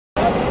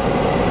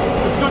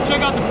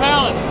check out the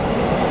palace.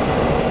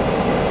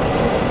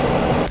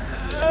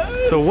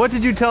 So what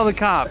did you tell the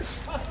cops?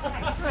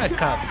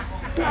 Cops.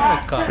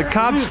 The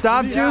cops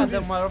stopped you? Yeah,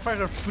 the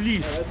motherfucker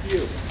police.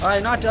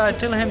 I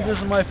tell him this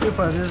is my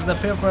paper. This is the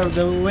paper,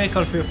 the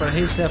vehicle paper.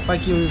 He said,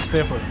 fuck you, this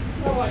paper.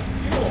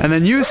 And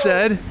then you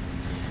said?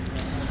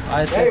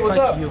 I said, hey, what's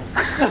fuck up? you.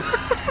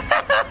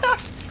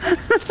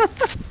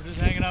 We're just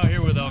hanging out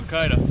here with Al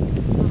Qaeda.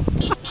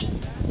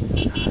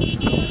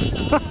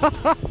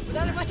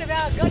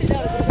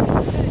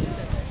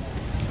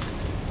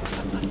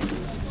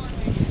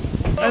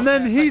 And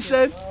then he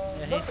said?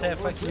 He said,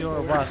 fuck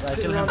your boss. I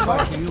tell him,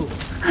 fuck you.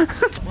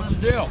 What's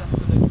the deal?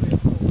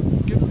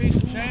 Give peace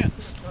a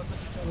chance.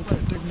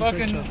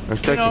 Fucking,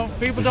 you know,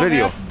 people don't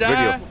have to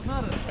die.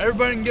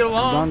 Everybody can get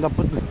along.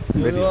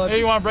 Hey,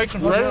 you want to break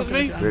some bread with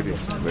me?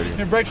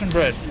 Here, break some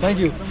bread. Thank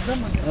you.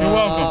 You're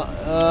welcome.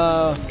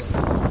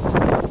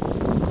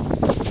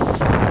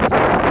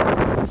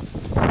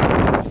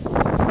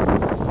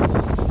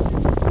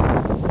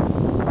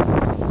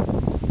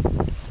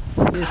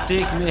 Please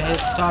take me, he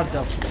start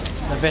the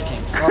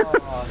betting.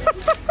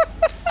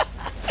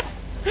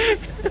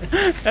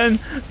 And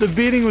the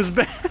beating was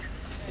bad.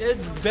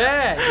 It's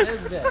bad,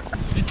 it's bad.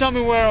 You tell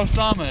me where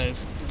Osama is.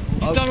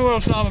 You tell me where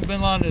Osama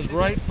bin Laden is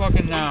right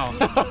fucking now.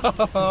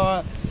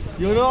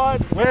 You know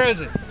what? Where is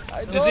he?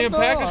 Is he in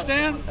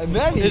Pakistan?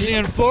 Maybe. Is he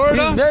in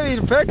Florida? He's maybe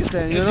in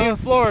Pakistan, Is he in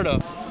Florida?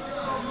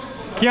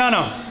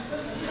 Keanu,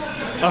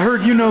 I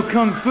heard you know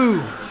Kung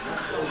Fu.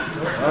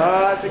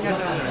 I think I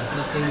know.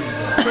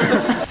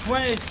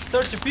 20,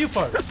 30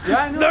 people. Yeah,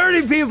 I know.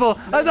 30 people!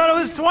 I thought it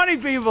was 20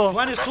 people!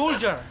 20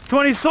 soldier.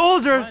 20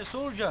 soldiers? 20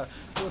 soldier.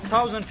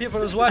 2,000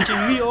 people is watching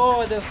me.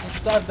 Oh, this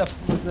start the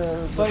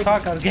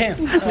soccer game.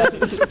 I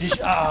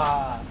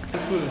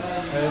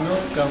know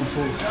Kung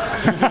Fu.